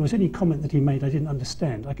 If there was any comment that he made I didn't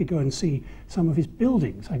understand, I could go and see some of his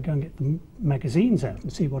buildings. I'd go and get the magazines out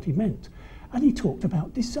and see what he meant. And he talked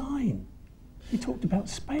about design. He talked about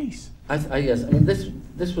space. Yes, I mean,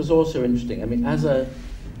 this was also interesting. I mean, as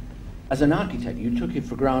an architect, you took it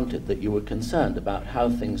for granted that you were concerned about how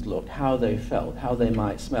things looked, how they felt, how they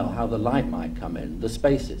might smell, how the light might come in, the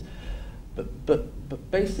spaces.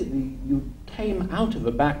 But basically, you came out of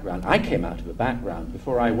a background. I came out of a background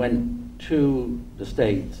before I went to the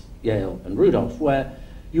States Yale and Rudolph, where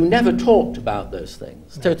you never talked about those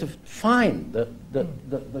things. So to find that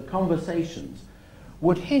the conversations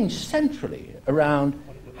would hinge centrally around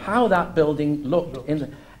how that building looked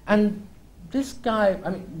and this guy, I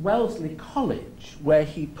mean, Wellesley College, where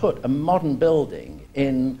he put a modern building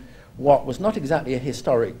in what was not exactly a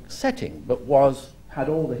historic setting, but had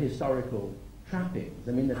all the historical trappings.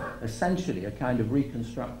 I mean, essentially a kind of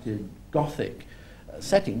reconstructed Gothic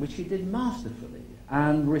setting, which he did masterfully,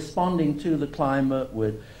 and responding to the climate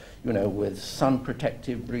with, with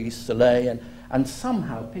sun-protective brise soleil, and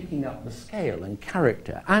somehow picking up the scale and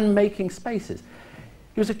character and making spaces.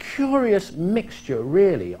 It was a curious mixture,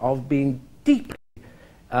 really, of being deeply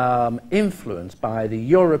influenced by the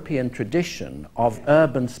European tradition of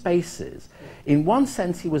urban spaces. In one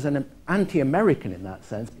sense, he was an anti-American in that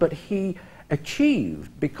sense, but he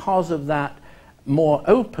achieved, because of that more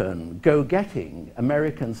open, go-getting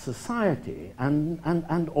American society,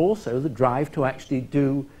 and also the drive to actually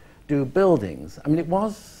do buildings. I mean, it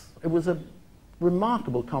was a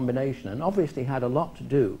remarkable combination, and obviously had a lot to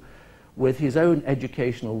do with his own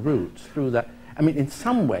educational roots through that. I mean, in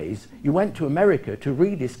some ways, you went to America to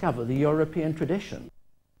rediscover the European tradition.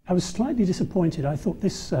 I was slightly disappointed. I thought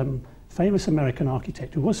this famous American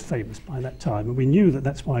architect, who was famous by that time, and we knew that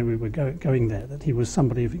that's why we were going there, that he was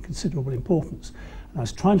somebody of considerable importance. And I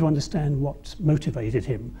was trying to understand what motivated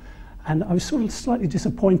him. And I was sort of slightly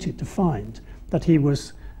disappointed to find that he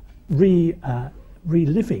was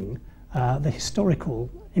reliving the historical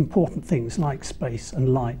important things like space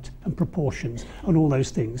and light and proportions and all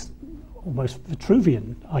those things, almost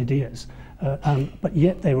Vitruvian ideas, but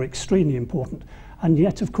yet they were extremely important. And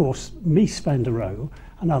yet, of course, Mies van der Rohe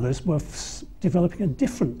and others were developing a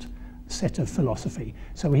different set of philosophy.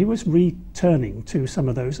 So he was returning to some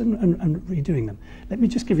of those and redoing them. Let me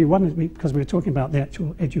just give you one, because we were talking about the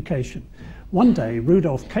actual education. One day,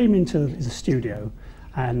 Rudolph came into the studio,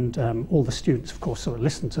 and all the students, of course, sort of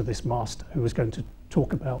listened to this master who was going to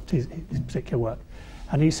talk about his particular work.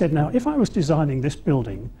 And he said, now, if I was designing this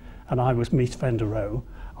building and I was Mies van der Rohe,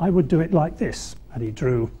 I would do it like this. And he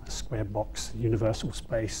drew a square box, universal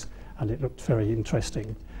space, and it looked very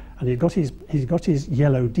interesting. And he got his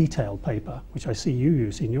yellow detail paper, which I see you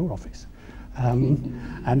use in your office.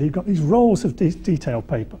 And he got these rolls of detail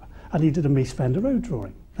paper, and he did a Mies van der Rohe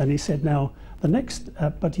drawing. And he said, now, the next,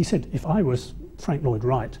 but he said, if I was Frank Lloyd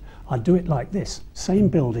Wright, I'd do it like this. Same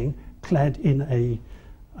building, clad in a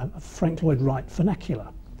Frank Lloyd Wright vernacular.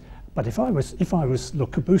 But if I was Le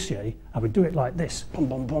Corbusier, I would do it like this, boom,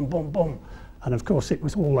 boom, boom, boom, boom. And of course, it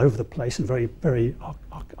was all over the place and very, very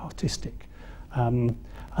artistic. And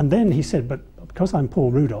then he said, but because I'm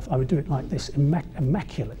Paul Rudolph, I would do it like this,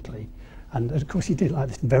 immaculately. And of course, he did it like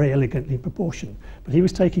this, very elegantly proportioned. But he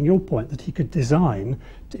was taking your point that he could design,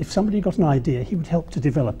 if somebody got an idea, he would help to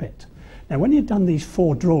develop it. Now, when he'd done these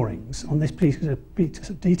 4 drawings on this piece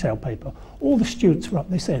of detail paper, all the students were up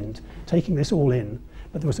this end, taking this all in.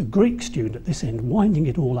 But there was a Greek student at this end, winding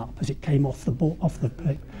it all up as it came off the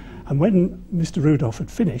paper. And when Mr. Rudolph had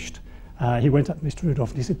finished, he went up to Mr.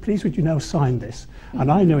 Rudolph and he said, please, would you now sign this? And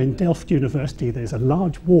I know in Delft University there's a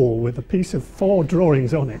large wall with a piece of 4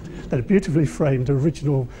 drawings on it that are beautifully framed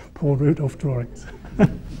original Paul Rudolph drawings.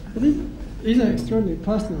 These are extraordinarily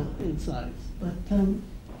personal insights, but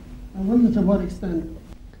I wonder to what extent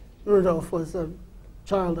Rudolph was a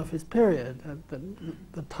child of his period, at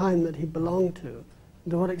the time that he belonged to.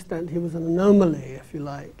 To what extent he was an anomaly, if you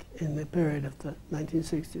like, in the period of the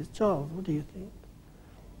 1960s. Charles, what do you think?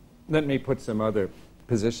 Let me put some other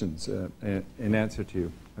positions in answer to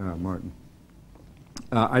you, Martin.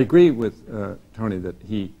 I agree with Tony that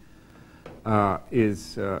he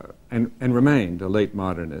is and remained a late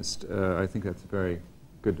modernist. I think that's a very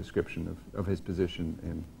good description of his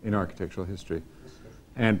position in architectural history.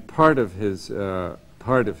 And part of his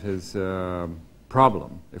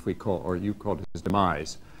problem, if we call, or you called his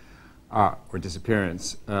demise or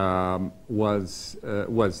disappearance, was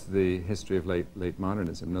the history of late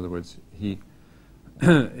modernism. In other words,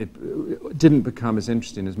 it didn't become as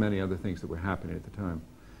interesting as many other things that were happening at the time.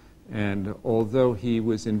 And although he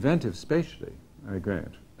was inventive spatially, I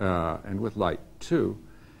grant, and with light too,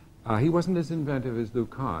 he wasn't as inventive as Louis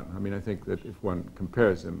Kahn. I mean, I think that if one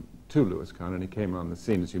compares him to Louis Kahn, and he came on the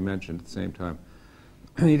scene, as you mentioned, at the same time,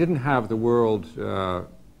 he didn't have the world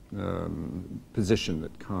position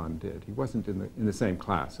that Kahn did. He wasn't in the same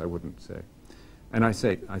class, I wouldn't say. And I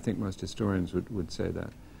think most historians would say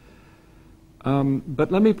that.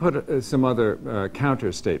 But let me put some other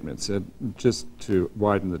counter statements just to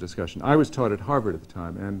widen the discussion. I was taught at Harvard at the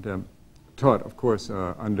time, and taught, of course,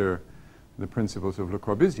 under the principles of Le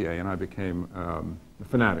Corbusier, and I became a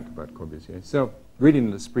fanatic about Corbusier. So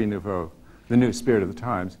reading l'Esprit Nouveau, the new spirit of the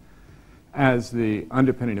times, as the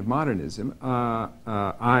underpinning of modernism,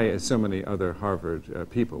 I, as so many other Harvard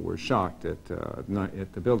people, were shocked at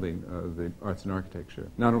the building of the arts and architecture,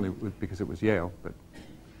 not only because it was Yale, but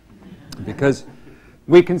because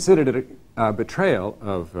we considered it a betrayal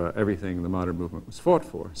of everything the modern movement was fought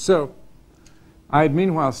for. So I had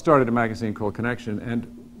meanwhile started a magazine called Connection, and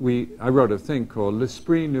I wrote a thing called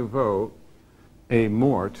L'Esprit Nouveau et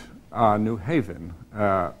Mort à New Haven,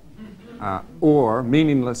 or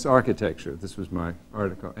Meaningless Architecture. This was my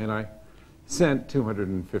article. And I sent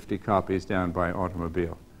 250 copies down by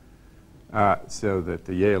automobile so that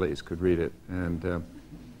the Yaleys could read it. And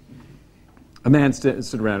a man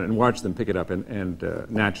stood around and watched them pick it up, and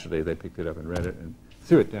naturally they picked it up and read it and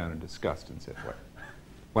threw it down in disgust and said,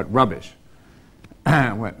 what rubbish,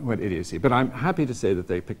 what idiocy. But I'm happy to say that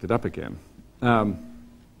they picked it up again, or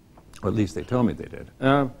at least they told me they did.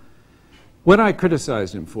 What I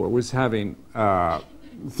criticized him for was having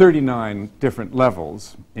 39 different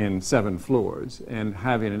levels in 7 floors and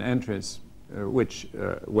having an entrance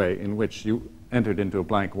way in which you entered into a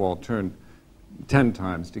blank wall, turned 10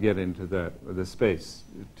 times to get into the space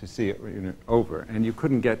to see it over, and you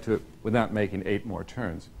couldn't get to it without making 8 more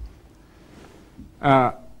turns.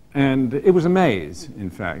 And it was a maze, in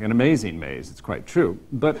fact, an amazing maze, it's quite true,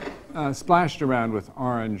 but splashed around with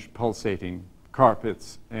orange pulsating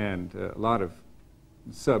carpets and a lot of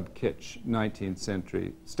sub-kitsch 19th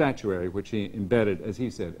century statuary, which he embedded, as he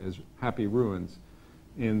said, as happy ruins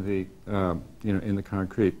in the in the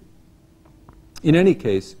concrete. In any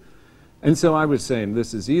case, and so I was saying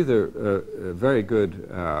this is either a very good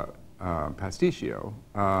pasticcio,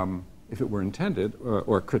 if it were intended,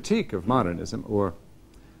 or critique of modernism, or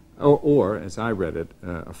as I read it,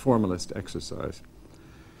 a formalist exercise.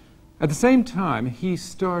 At the same time, he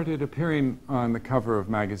started appearing on the cover of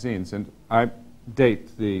magazines, and I date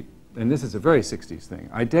and this is a very 60s thing,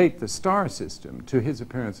 I date the star system to his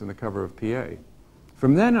appearance on the cover of PA.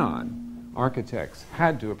 From then on, architects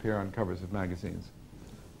had to appear on covers of magazines,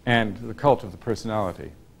 and the cult of the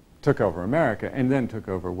personality took over America and then took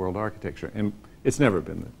over world architecture, and it's never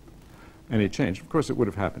been any change. Of course, it would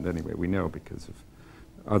have happened anyway, we know, because of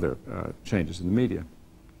other changes in the media.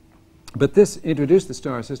 But this introduced the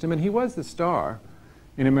star system, and he was the star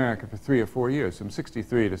in America for 3 or 4 years, from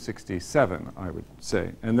 63 to 67, I would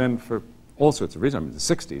say. And then for all sorts of reasons, I mean, the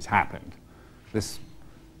 60s happened. This,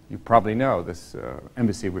 you probably know, this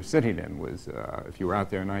embassy we're sitting in was, if you were out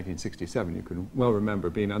there in 1967, you could well remember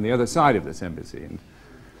being on the other side of this embassy.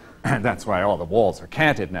 And that's why all the walls are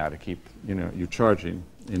canted now to keep, you charging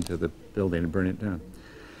into the building and burning it down.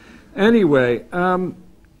 Anyway,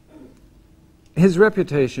 his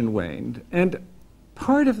reputation waned, and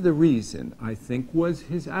part of the reason, I think, was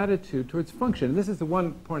his attitude towards function. And this is the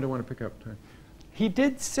one point I want to pick up. He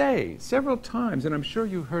did say several times, and I'm sure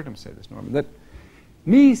you heard him say this, Norman, that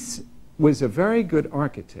Mies was a very good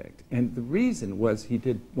architect, and the reason was he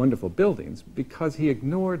did wonderful buildings because he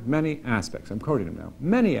ignored many aspects. I'm quoting him now.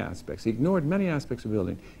 Many aspects. He ignored many aspects of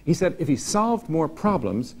building. He said if he solved more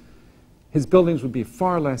problems, his buildings would be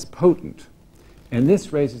far less potent. And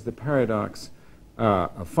this raises the paradox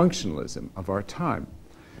of functionalism of our time.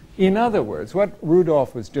 In other words, what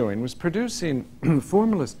Rudolph was doing was producing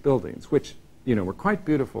formalist buildings, which were quite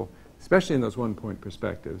beautiful, especially in those one-point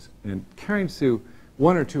perspectives, and carrying through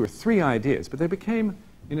 1 or 2 or 3 ideas, but they became,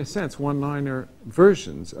 in a sense, one-liner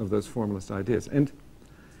versions of those formalist ideas. And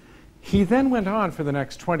he then went on for the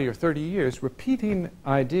next 20 or 30 years repeating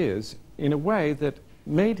ideas in a way that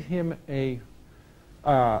made him a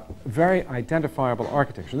very identifiable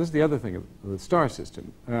architecture. This is the other thing of the star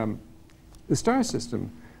system. The star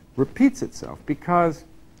system repeats itself because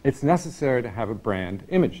it's necessary to have a brand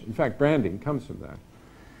image. In fact, branding comes from that.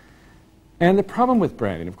 And the problem with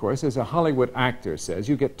branding, of course, as a Hollywood actor says,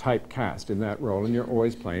 you get typecast in that role and you're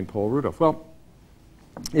always playing Paul Rudolph. Well,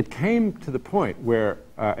 it came to the point where,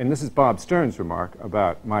 and this is Bob Stern's remark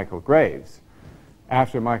about Michael Graves,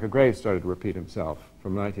 after Michael Graves started to repeat himself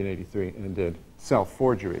from 1983 and did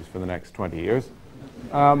self-forgeries for the next 20 years.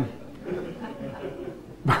 Bob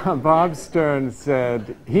Stern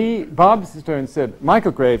said,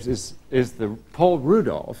 Michael Graves is the Paul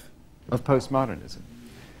Rudolph of postmodernism.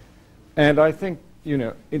 And I think,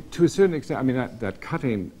 to a certain extent, I mean,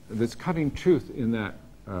 there's cutting truth in that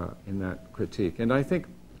critique. And I think,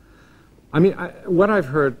 what I've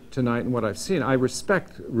heard tonight and what I've seen, I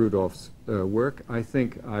respect Rudolph's work. I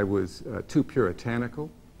think I was too puritanical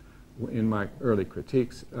in my early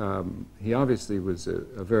critiques. He obviously was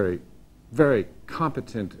a very, very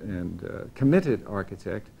competent and committed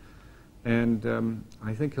architect, and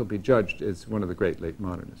I think he'll be judged as one of the great late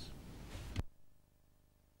modernists.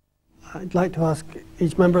 I'd like to ask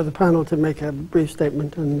each member of the panel to make a brief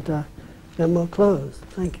statement, and then we'll close.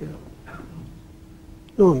 Thank you.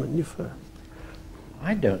 Norman, you first.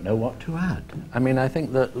 I don't know what to add. I mean, I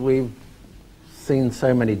think that we've seen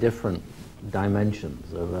so many different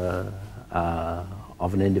dimensions of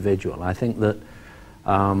an individual. I think that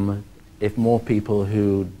if more people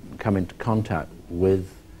who come into contact with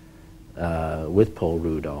Paul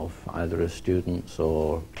Rudolph, either as students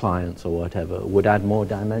or clients or whatever, would add more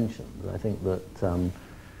dimensions. I think that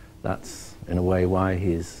that's in a way why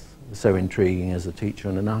he's so intriguing as a teacher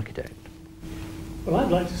and an architect. Well,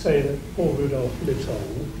 I'd like to say that Paul Rudolph lives on.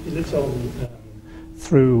 He lives on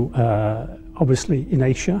through, obviously, in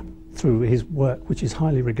Asia, through his work, which is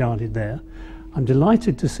highly regarded there. I'm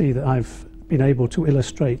delighted to see that I've been able to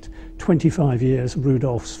illustrate 25 years of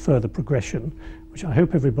Rudolph's further progression, which I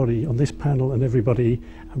hope everybody on this panel and everybody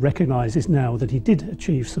recognises now that he did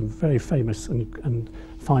achieve some very famous and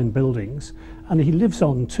fine buildings. And he lives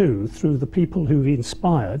on too through the people who he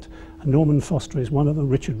inspired. And Norman Foster is one of them,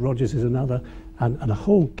 Richard Rogers is another, and a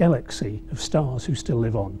whole galaxy of stars who still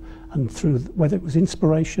live on. And through, whether it was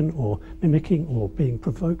inspiration or mimicking or being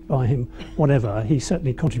provoked by him, whatever, he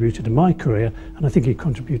certainly contributed to my career, and I think he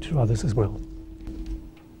contributed to others as well.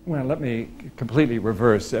 Well, let me completely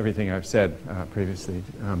reverse everything I've said previously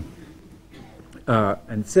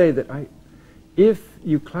and say that if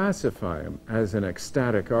you classify him as an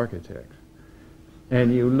ecstatic architect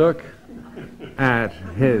and you look at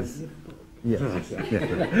his... Yes,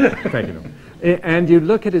 thank you, Norman. And you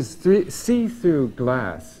look at his see-through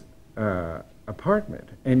glass apartment,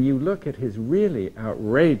 and you look at his really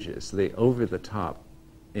outrageously over-the-top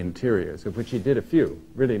interiors, of which he did a few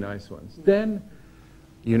really nice ones, then,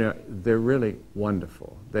 you know, they're really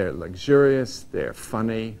wonderful. They're luxurious, they're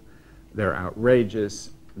funny, they're outrageous,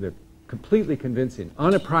 they're completely convincing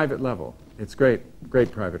on a private level. It's great,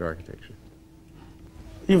 great private architecture.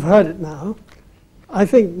 You've heard it now. I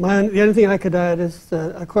think the only thing I could add is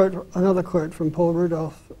another quote from Paul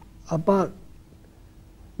Rudolph about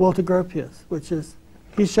Walter Gropius, which is,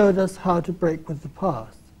 he showed us how to break with the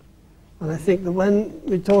past. And I think that when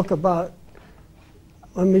we talk about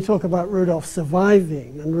Rudolph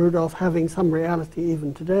surviving and Rudolph having some reality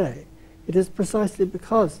even today, it is precisely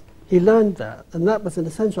because he learned that, and that was an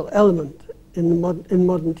essential element in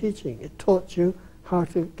modern teaching. It taught you how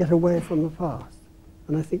to get away from the past.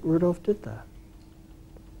 And I think Rudolph did that.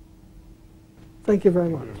 Thank you very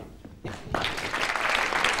much.